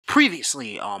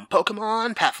Previously on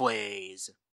Pokémon Pathways.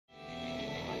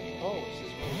 Oh, this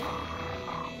is really cool.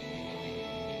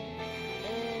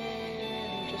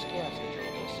 And just chaos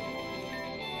control this.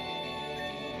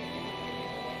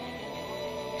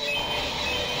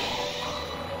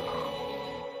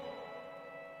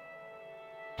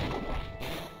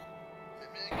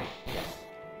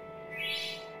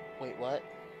 Wait, what?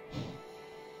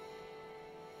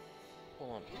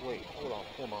 Hold on, wait, hold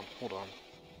on.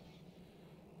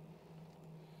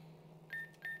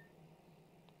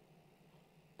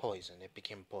 Poison, it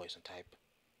became poison type.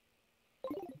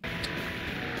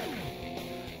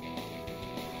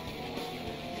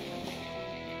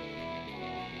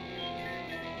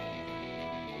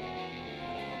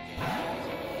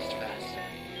 It's faster.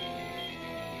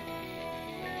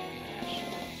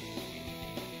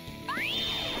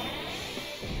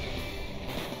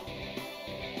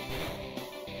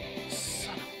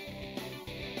 Son of...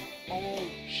 Oh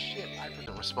shit, I've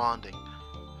been responding.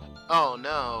 Oh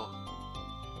no.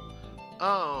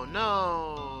 Oh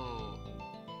no!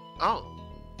 Oh!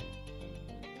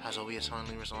 Has OBS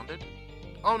finally responded?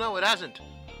 Oh no, it hasn't!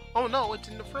 Oh no, it's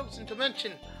in the frozen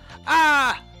dimension!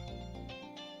 Ah!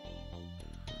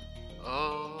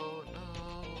 Oh no,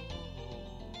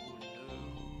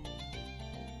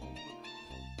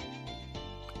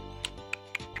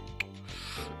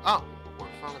 no. Oh, we're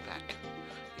finally back.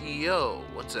 Yo,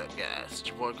 what's up guys? It's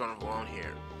your boy Conrad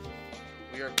here.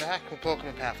 We are back with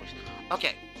Pokemon Pathways.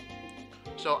 Okay.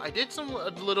 So, I did some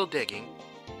little digging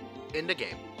in the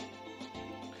game.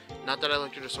 Not that I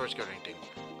looked at the source code or anything.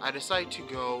 I decided to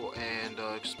go and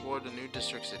explore the new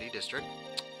City District.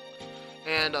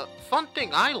 And fun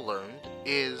thing I learned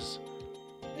is,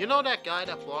 you know that guy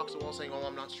that blocks the wall saying, "Oh,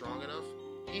 I'm not strong enough"?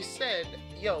 He said,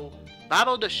 "Yo,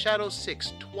 battle the Shadow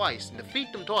 6 twice, and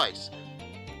defeat them twice,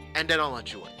 and then I'll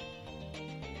let you in."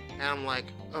 And I'm like,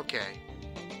 okay.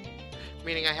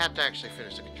 Meaning I have to actually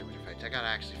finish the contributor fights. I gotta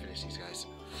actually finish these guys.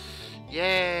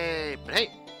 Yay! But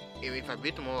hey, even if I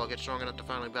beat them all, I'll get strong enough to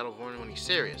finally battle Born when he's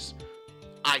serious.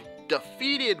 I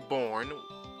defeated Born.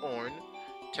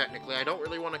 Technically, I don't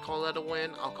really want to call that a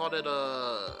win. I'll call it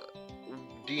a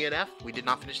DNF. We did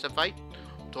not finish the fight.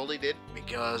 Totally did,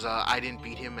 because I didn't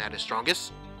beat him at his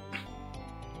strongest.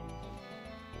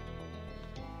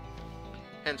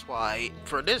 Hence why,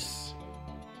 for this,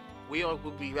 we will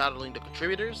be battling the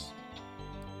contributors.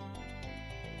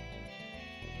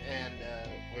 And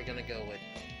we're gonna go with...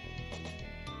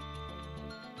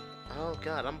 Oh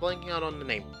god, I'm blanking out on the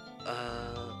name.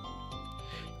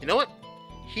 You know what?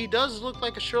 He does look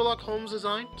like a Sherlock Holmes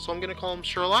design, so I'm gonna call him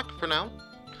Sherlock for now,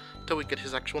 till we get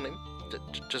his actual name.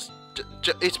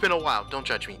 It's been a while, don't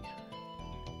judge me.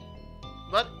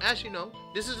 But, as you know,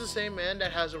 this is the same man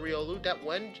that has a Riolu that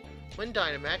when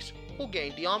Dynamax will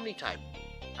gain the Omni type.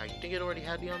 I think it already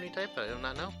had the Omni type, but I do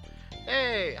not know.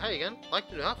 Hey, hi again. Like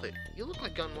the new outfit. You look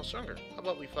like Gun more stronger. How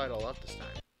about we fight all out this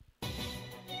time?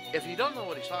 If you don't know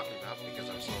what he's talking about, because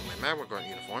I'm still in my Magmagorn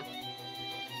uniform,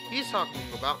 he's talking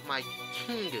about my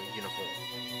King uniform.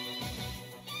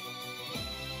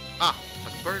 Ah,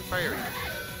 like a bird fire.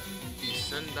 He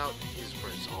sent out his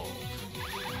resolve.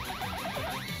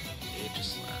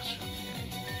 Aegis Slash,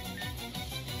 okay.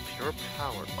 Pure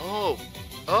power. Oh!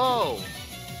 Oh!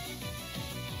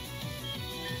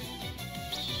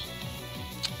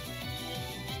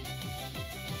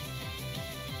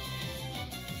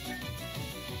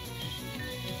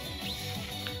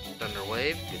 Thunder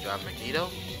Wave, good job Magneto.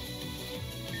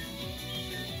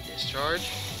 Discharge.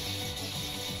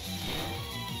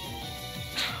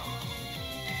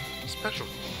 Spectral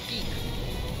Deep.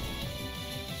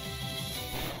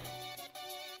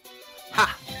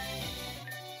 Ha!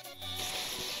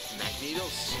 Magneto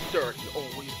Sturdy,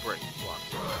 always break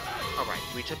blocks. Alright,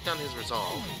 we took down his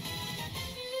resolve.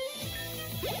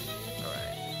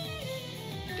 Alright.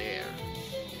 There.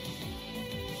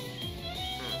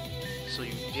 So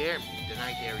you dare me, then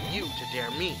I dare you to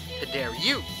dare me to dare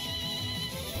you.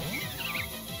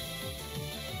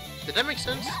 Did that make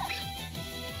sense?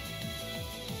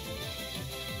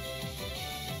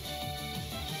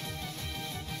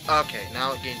 Okay,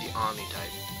 now it gained the Omni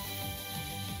type.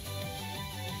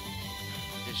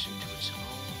 Addition to its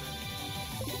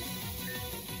own.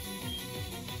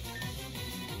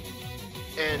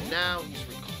 And now he's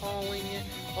recalling it.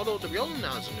 Although the Riolu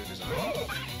now is a new design.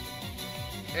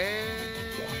 And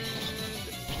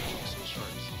some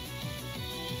sharks.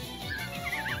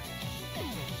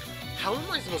 How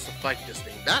am I supposed to fight this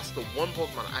thing? That's the one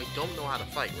Pokemon I don't know how to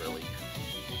fight, really.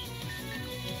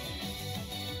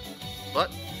 But,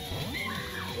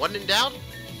 when in doubt,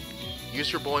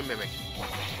 use your boy Mimic.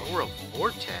 Or a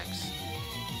Vortex.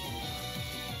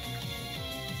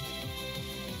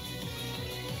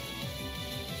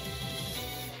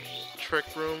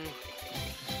 Trick Room.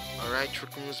 Alright,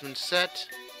 Trick Room has been set.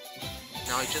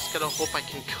 Now I just gotta hope I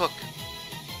can cook.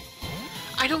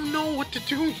 I don't know what to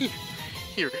do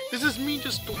here. This is me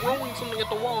just throwing something at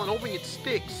the wall and hoping it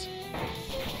sticks.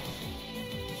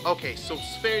 Okay, so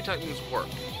fairy type moves work.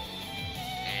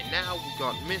 And now we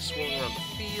got Mist rolling around the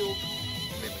field.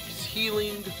 Mimic is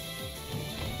healing.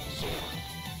 Sword.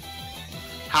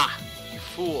 Ha! You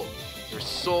fool! Your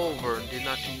soul burn did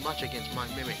not do much against my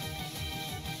Mimic.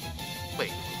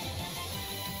 Wait.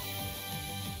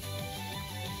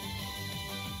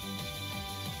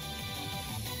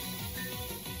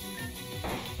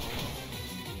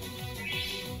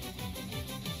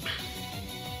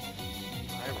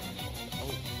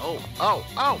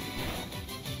 Oh!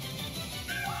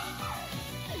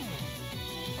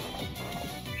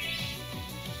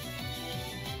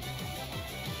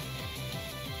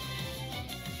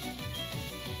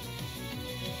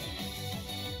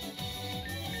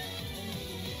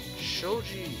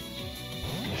 Shoji.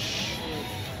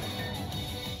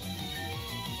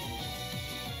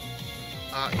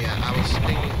 Yeah, I was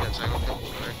thinking that Psycho Cup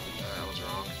would work. I was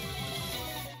wrong.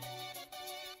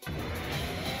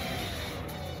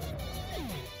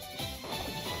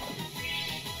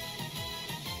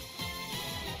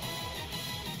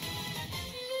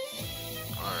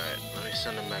 Alright, let me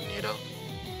send a Magneto.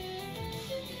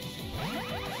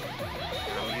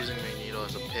 And I'm using Magneto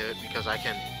as a pivot because I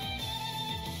can...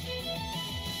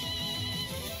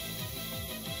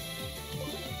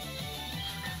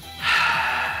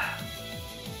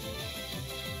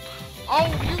 Oh,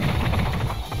 you...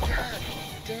 God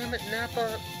damn it,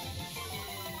 Nappa.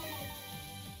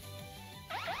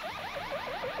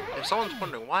 If someone's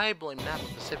wondering why I blame Nappa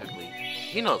specifically,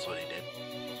 he knows what he did.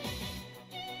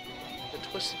 The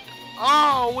twist...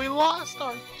 Oh, we lost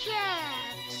our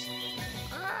chance!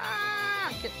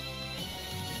 Ah,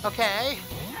 okay.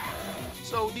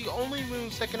 So the only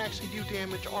moves that can actually do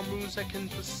damage are moves that can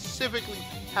specifically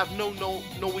have no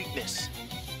weakness.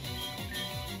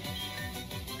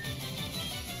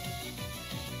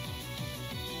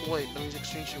 Wait, that means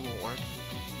Extinction won't work.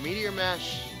 Meteor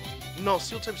Mash... No,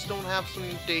 Steel types don't have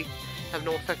something they have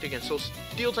no effect against, so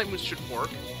Steel type moves should work.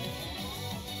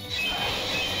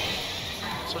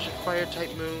 Especially Fire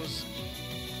type moves.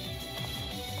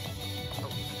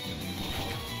 Oh.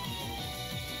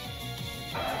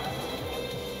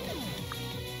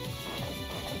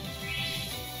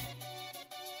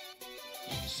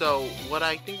 So, what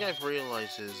I think I've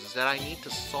realized is that I need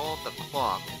to solve the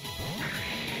clock.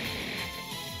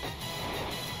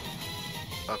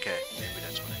 Okay, maybe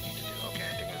that's what I need to do. Okay,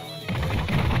 I think I know what I need to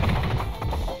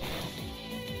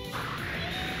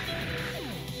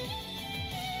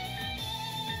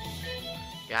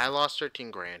do. Yeah, I lost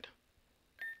 13 grand.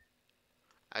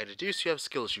 I deduce you have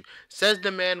skill issue. Says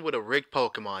the man with a rigged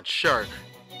Pokemon. Sure.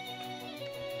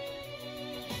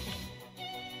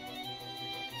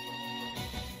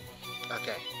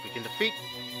 Okay, we can defeat...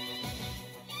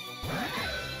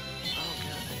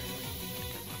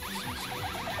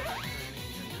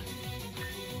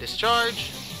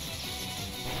 Discharge.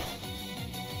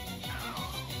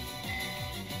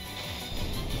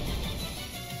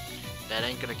 That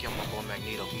ain't gonna kill my boy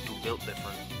Magneto. He too built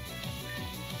different.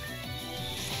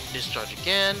 Discharge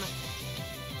again.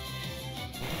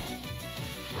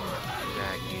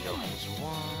 Magneto has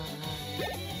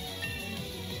one.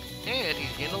 And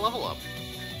he's getting a level up.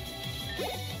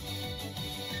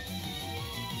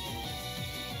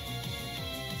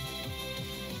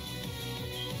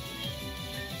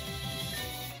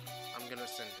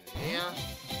 Yeah.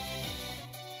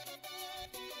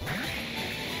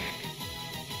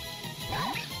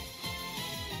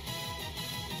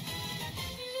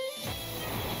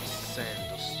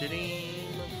 Sand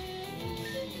stream.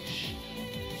 Whoosh.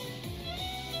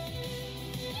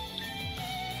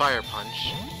 Fire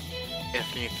punch.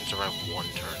 If you can survive one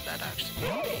turn, that actually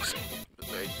would be amazing. But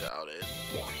I doubt it.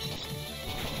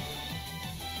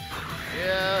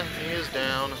 Yeah, he is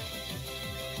down.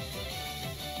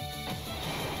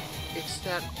 It's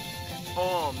that...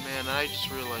 Oh man, I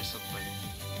just realized something.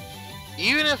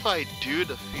 Even if I do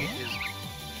defeat his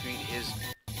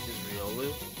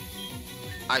Riolu,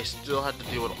 I still have to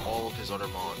deal with all of his other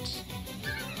mons.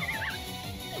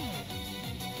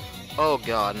 Oh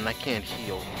god, and I can't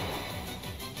heal.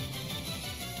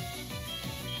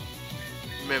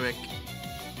 Mimic.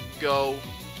 Go.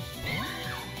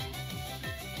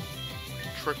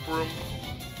 Trick Room.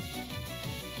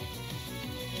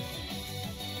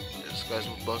 This guy's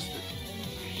busted.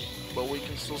 But we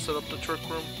can still set up the Trick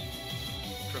Room.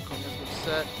 Trick Room has been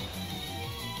set.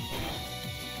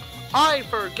 I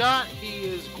forgot he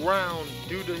is ground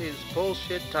due to his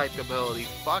bullshit type ability.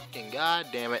 Fucking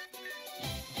goddamn it.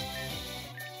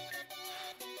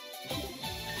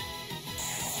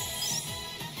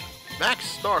 Max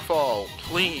Starfall,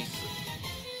 please.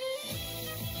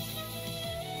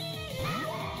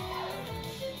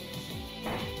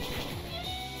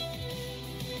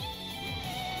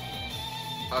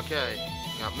 Okay,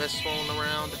 got Mist rolling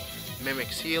around,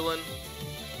 Mimic's healing.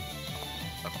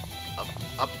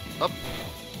 Up.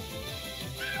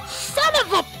 Son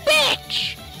of a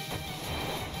bitch!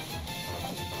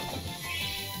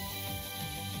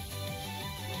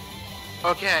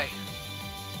 Okay.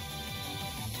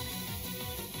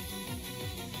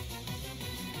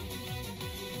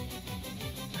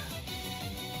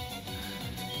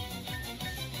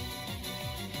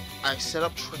 I set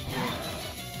up Trick Room.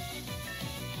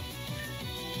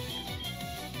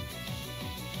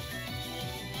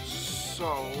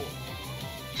 So...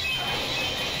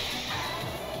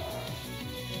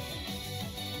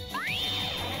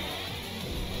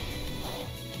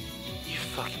 You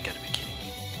fucking gotta be kidding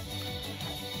me.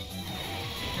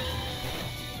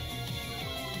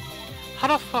 How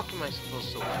the fuck am I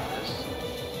supposed to win this?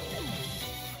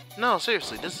 No,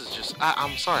 seriously, this is just...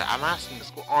 I'm sorry, I'm asking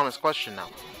this honest question now.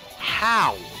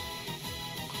 How?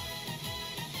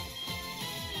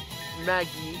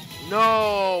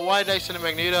 No! Why did I send a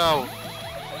Magneto?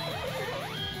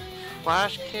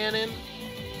 Flash Cannon?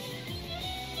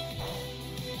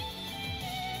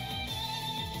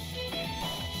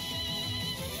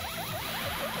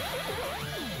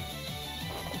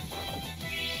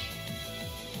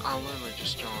 I'm literally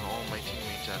just throwing all my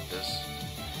teammates at this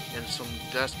in some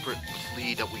desperate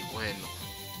plea that we win.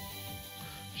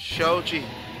 Shoji!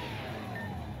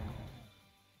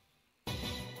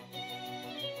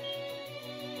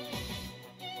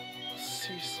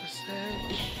 Ceaseless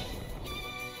Edge.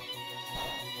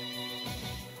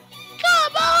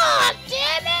 Come on,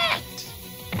 damn it!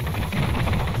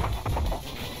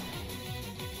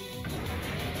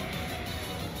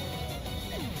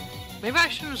 Maybe I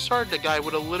shouldn't have started the guy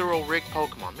with a literal rigged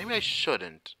Pokemon. Maybe I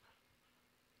shouldn't.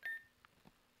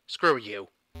 Screw you.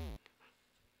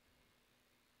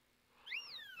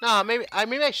 Nah, maybe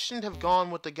I shouldn't have gone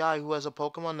with the guy who has a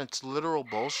Pokemon that's literal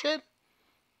bullshit.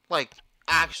 Like,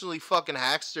 actually fucking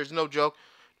hacks. There's no joke.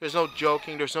 There's no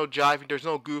joking. There's no jiving. There's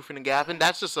no goofing and gapping.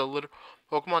 That's just a literal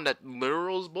Pokemon that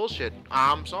literal is bullshit.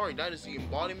 I'm sorry. That is the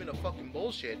embodiment of fucking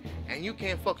bullshit. And you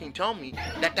can't fucking tell me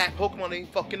that that Pokemon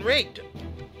ain't fucking rigged.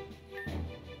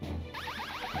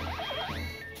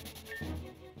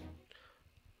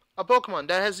 A Pokemon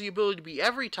that has the ability to be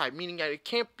every type, meaning that it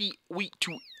can't be weak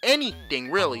to anything,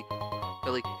 really,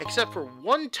 except for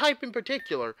one type in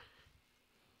particular.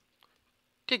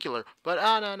 But,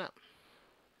 no.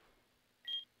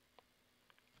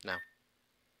 No.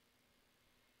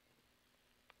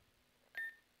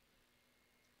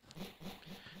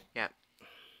 Yeah.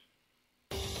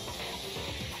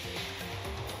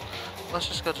 Let's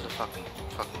just go to the fucking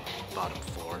bottom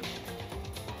floor.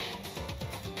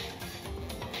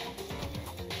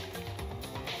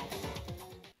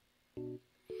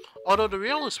 Although the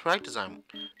real new sprite design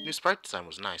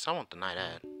was nice. I want the Night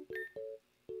Ad.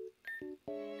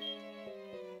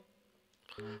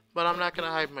 But I'm not gonna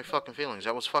hide my fucking feelings.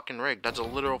 That was fucking rigged. That's a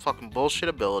literal fucking bullshit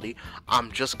ability.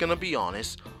 I'm just gonna be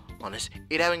honest.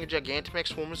 It having a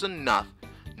Gigantamax form is enough.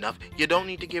 You don't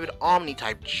need to give it Omni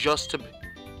type just to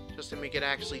make it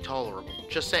actually tolerable.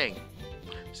 Just saying.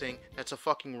 Saying that's a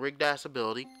fucking rigged ass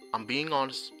ability. I'm being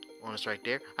honest right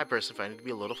there. I personally find it to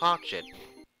be a little hot shit.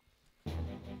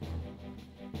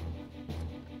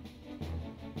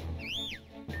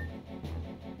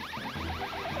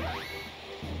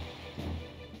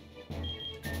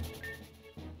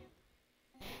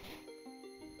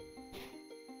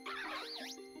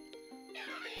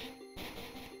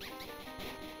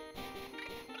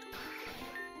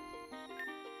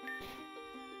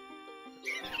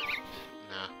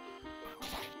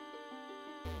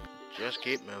 Just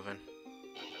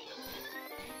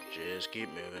keep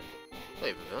moving.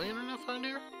 Wait, Pavilion are not found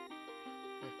here?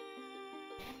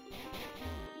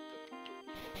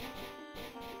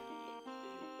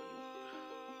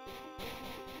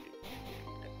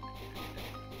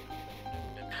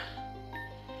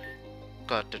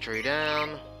 Cut the tree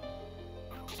down.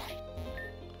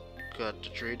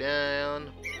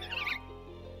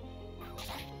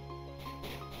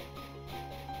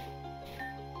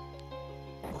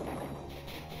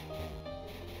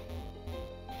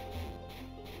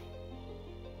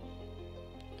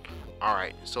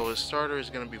 Alright, so his starter is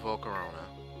going to be Volcarona.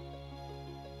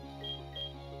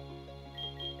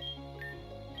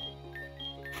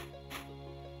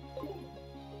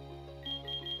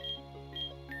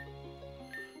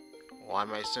 Why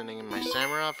am I sending in my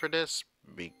samurai for this?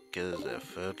 Because I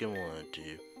fucking want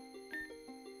to.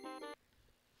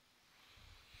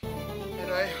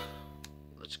 Anyway,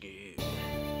 let's go.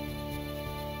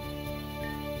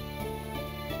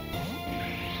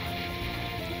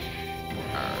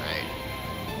 Alright.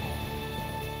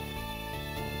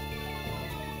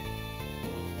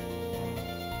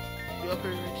 You upper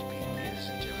HP is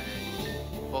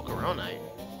intimidating. Volcaronite.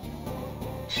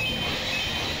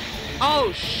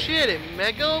 Oh shit, it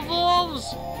mega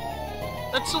evolves?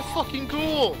 That's so fucking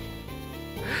cool!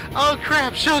 Oh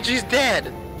crap, Shoji's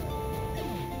dead!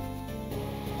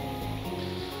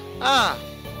 Ah!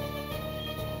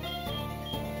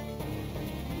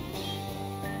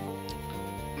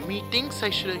 Methinks I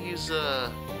should have used,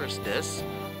 first this.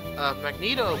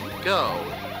 Magneto, go!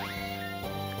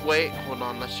 Wait, hold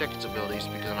on, let's check its abilities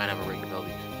because I might have a rigged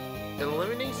ability. It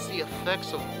eliminates the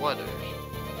effects of water.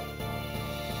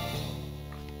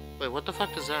 Wait, what the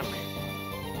fuck does that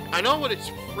mean? I know what it's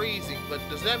phrasing, but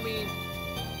does that mean...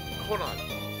 Hold on.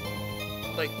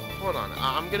 Like, hold on.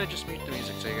 I'm gonna just mute the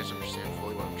music so you guys understand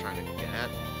fully what I'm trying to get at.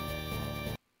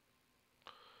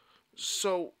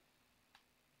 So...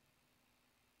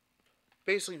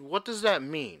 basically, what does that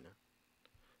mean?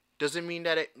 Does it mean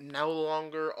that it no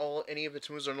longer, any of its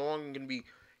moves are no longer going to be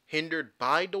hindered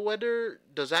by the weather?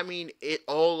 Does that mean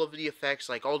all of the effects,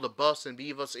 like all the buffs and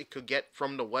debuffs it could get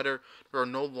from the weather, are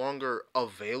no longer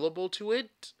available to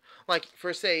it? Like,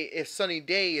 for say, if Sunny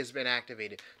Day has been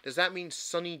activated, does that mean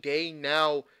Sunny Day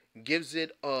now gives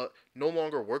it, no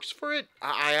longer works for it?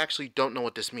 I actually don't know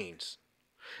what this means.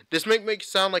 This may make it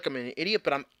sound like I'm an idiot,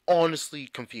 but I'm honestly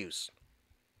confused.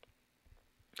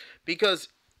 Because,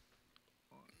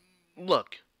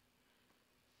 look,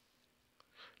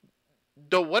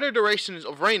 the weather durations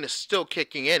of rain is still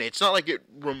kicking in. It's not like it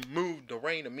removed the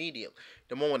rain immediately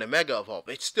the moment it mega evolved.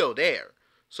 It's still there.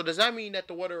 So does that mean that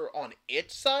the weather on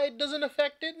its side doesn't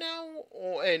affect it now?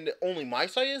 And only my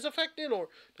side is affected? Or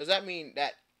does that mean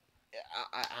that...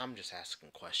 I'm just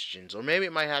asking questions. Or maybe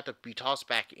it might have to be tossed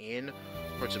back in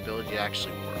for its ability to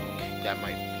actually work. That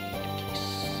might be the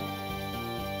case.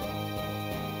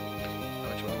 How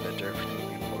much would better if you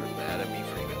report bad at me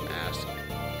for even asking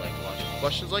like logical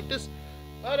questions like this?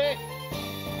 Buddy!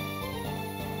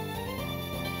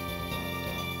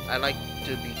 I like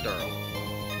to be thorough.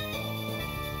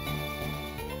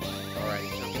 Alright,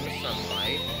 jump in the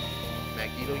sunlight.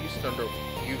 Magneto, use thunder.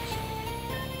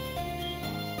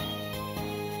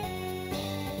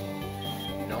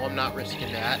 No, I'm not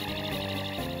risking that.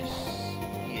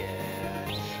 Yeah.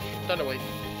 Thunder wave.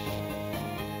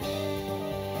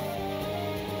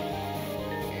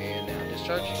 And now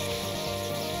discharge.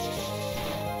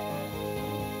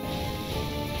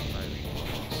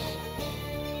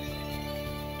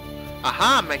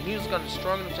 Aha! Magneto's gotten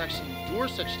strong enough to actually endure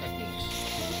such techniques.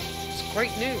 It's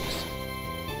great news.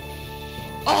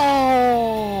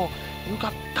 Oh! You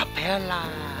got the paralyzed.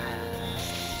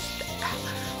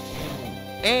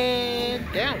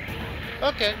 And down.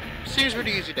 Okay. Seems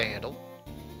pretty easy to handle.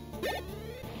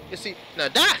 You see, now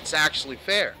that's actually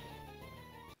fair.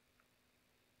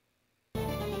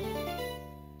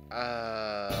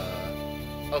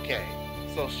 Okay.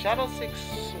 So Shadow 6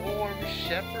 Swarm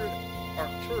Shepherd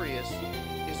Arcturus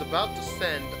is about to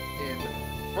send in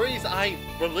phrase I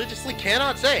religiously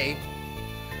cannot say.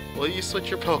 Will you switch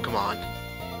your Pokemon?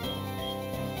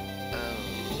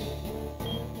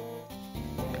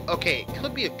 Okay, it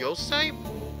could be a ghost type,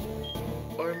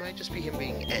 or it might just be him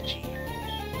being edgy.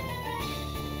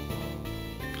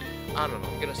 I don't know,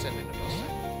 I'm gonna send in a ghost type.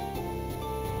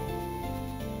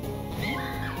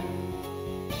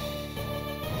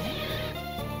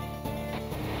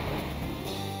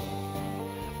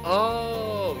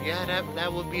 Oh, yeah,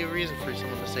 that would be a reason for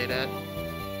someone to say that.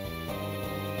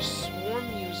 Swarm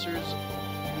users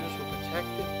use for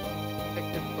protective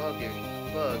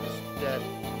bugs that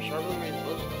sharply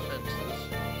reinforce defenses.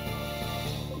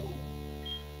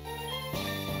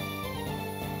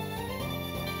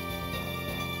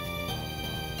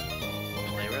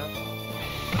 Play rough?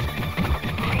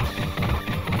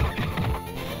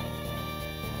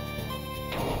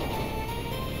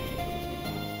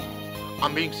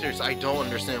 I'm being serious, I don't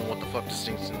understand what the fuck this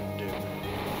thing's gonna do.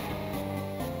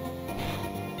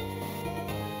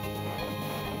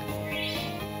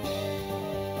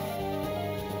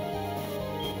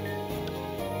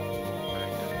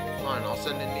 Fine, I'll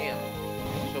send in Nia.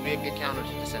 She'll be a good counter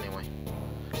to this anyway.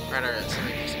 Rather, send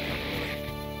a decent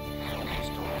counter.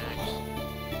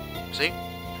 See?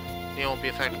 Nia won't be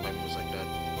affected by moves like that.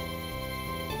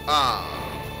 Ah.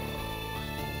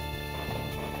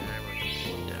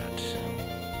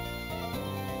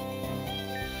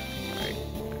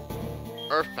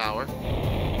 Earth power.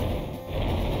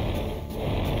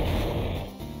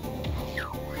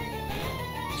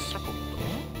 Circle.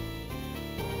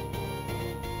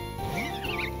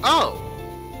 Oh!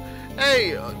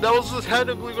 Hey, that was just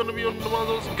technically going to be one of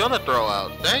those I was gonna throw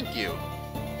out. Thank you.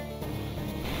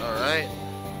 Alright.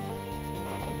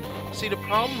 See, the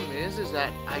problem is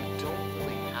that I don't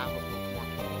really have a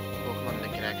Pokemon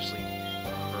that can actually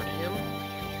hurt him.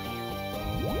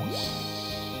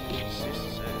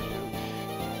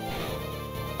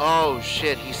 Oh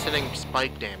shit, he's sending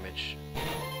spike damage.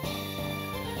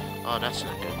 Oh, that's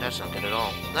not good. That's not good at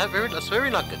all. That's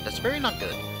very not good. That's very not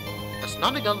good. That's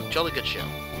not a jolly good show.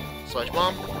 Sludge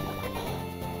Bomb.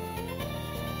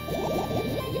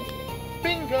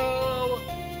 Bingo!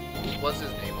 What's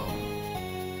his name?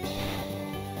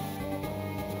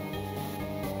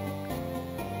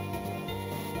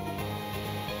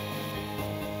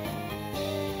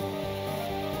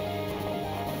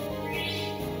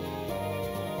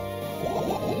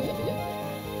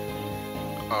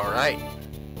 Alright.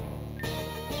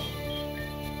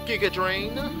 Giga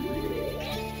Drain.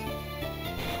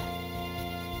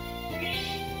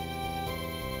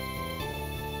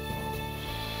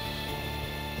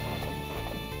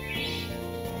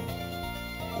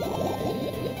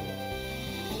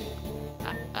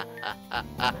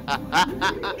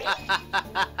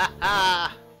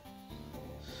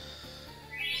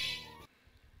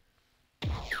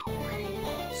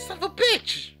 Son of a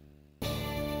bitch!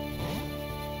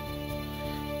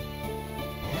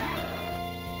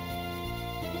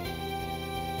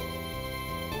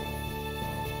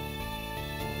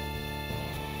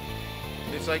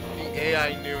 It's like the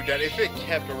AI knew that if it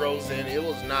kept Rose in, it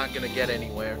was not gonna get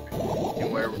anywhere.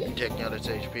 Anywhere in taking out its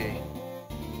HP.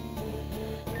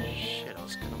 Shit, I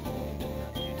was kind of hoping to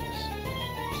not do this.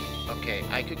 Okay,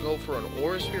 I could go for an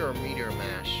Aura Sphere or Meteor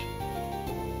Mash.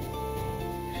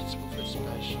 If it's for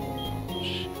special.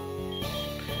 Shit.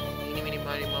 Eeny, meeny,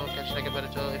 miny, mo, catch like a better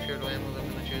tell. If you're the way I'm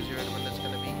gonna choose your one that's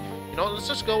gonna be. You know, let's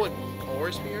just go with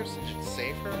Aura Spheres. It should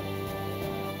save her.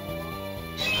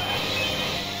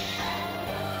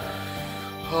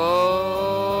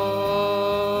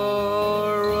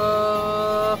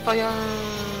 Fire!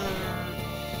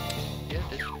 Yeah,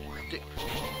 the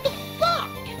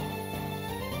fuck?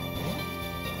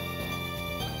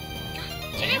 God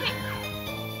damn it!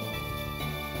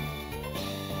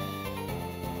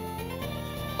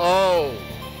 Oh!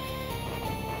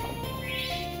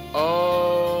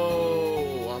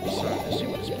 Oh! I'm starting to see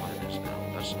what his plan is now.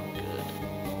 That's not good.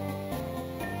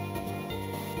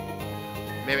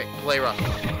 Mimic, play rough.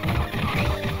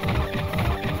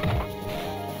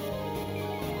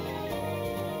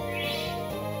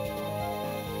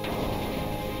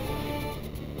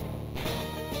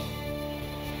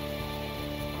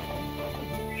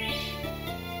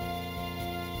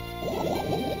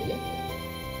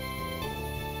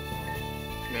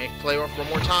 Make play off one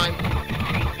more time.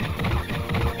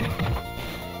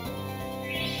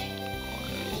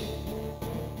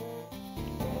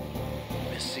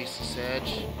 Miss Ceaseless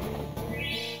Edge.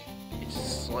 It's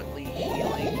slightly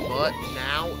healing, but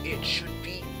now it should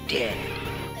be dead.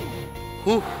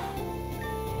 Whew.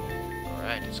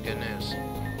 Alright, that's good news.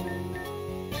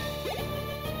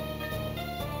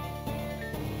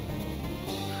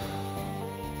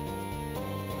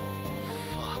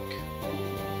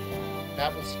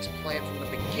 That was its plan from the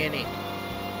beginning.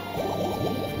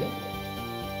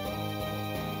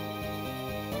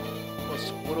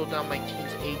 Let's whittle down my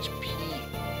team's HP.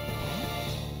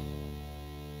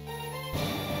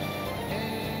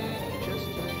 And just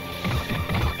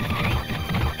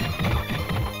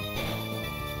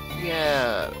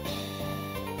yeah,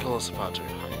 Velocipastor.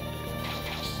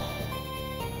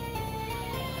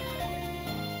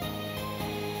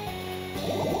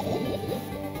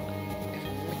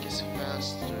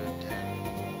 Faster than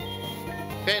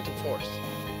Phantom Force.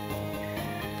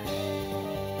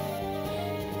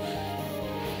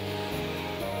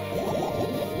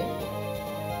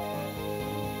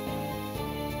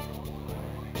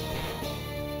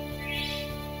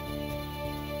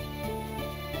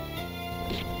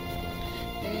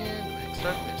 And Max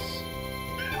Darkness.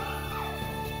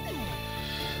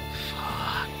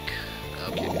 Fuck.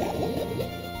 Okay.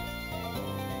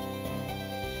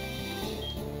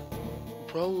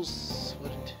 Rose,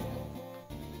 what it?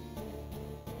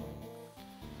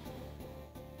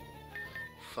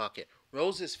 Fuck it.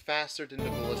 Rose is faster than the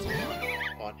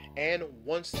Golisopod, and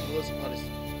once the Golisopod is...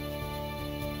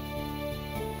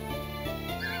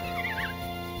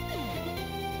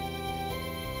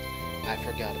 I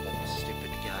forgot about the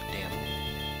stupid goddamn...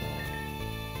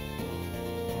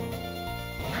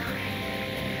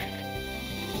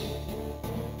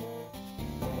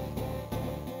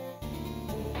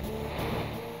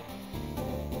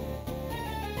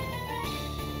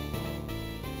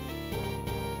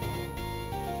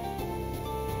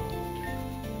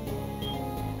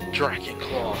 Dragon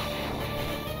Claw.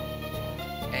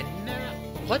 And now,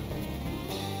 what?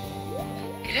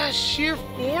 It has sheer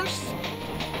force?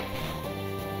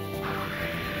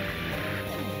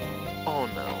 Oh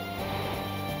no.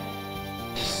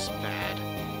 This is bad.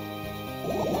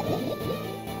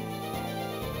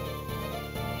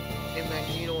 And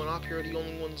Magneto and Aki are the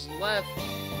only ones left.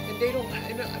 And they don't,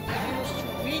 and Magneto's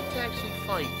too weak to actually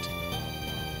fight.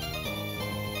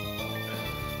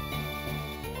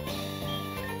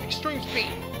 Extreme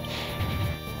speed.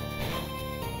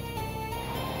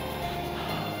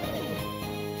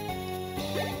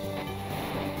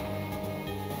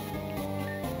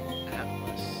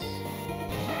 Atlas.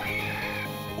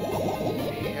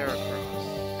 The Heracross.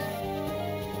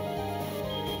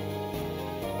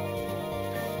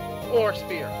 Or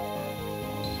Spear.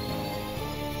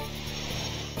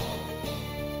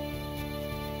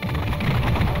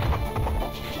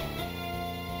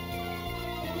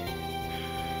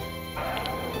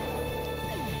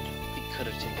 Could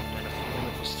have taken mine if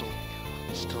it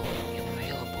was still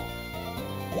available.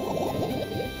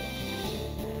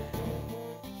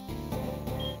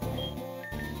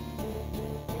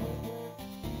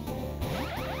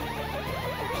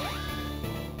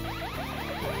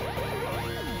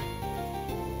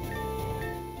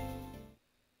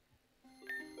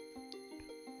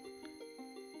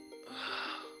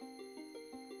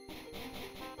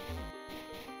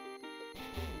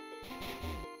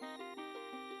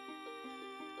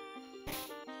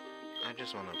 I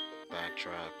just want to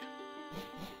backtrack.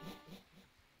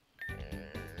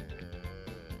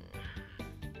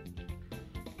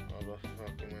 How the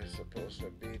fuck am I supposed to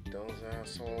beat those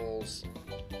assholes?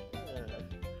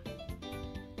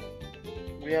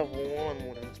 We have one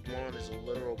when its mod is a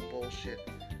literal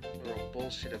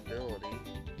bullshit ability.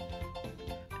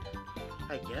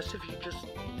 I guess if you just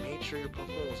made sure your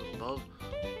Pokemon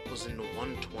was in the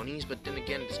 120s, but then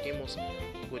again, this game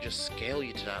would just scale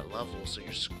you to that level, so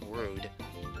you're screwed.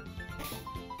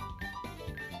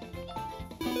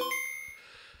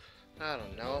 I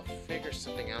don't know, I'll figure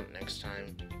something out next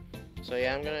time. So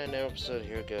yeah, I'm gonna end the episode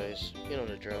here, guys. You know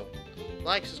the drill.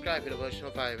 Like, subscribe, hit the bell,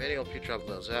 notify of any future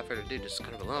uploads. Without further ado, this is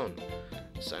Conrad Vallon,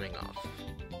 signing off.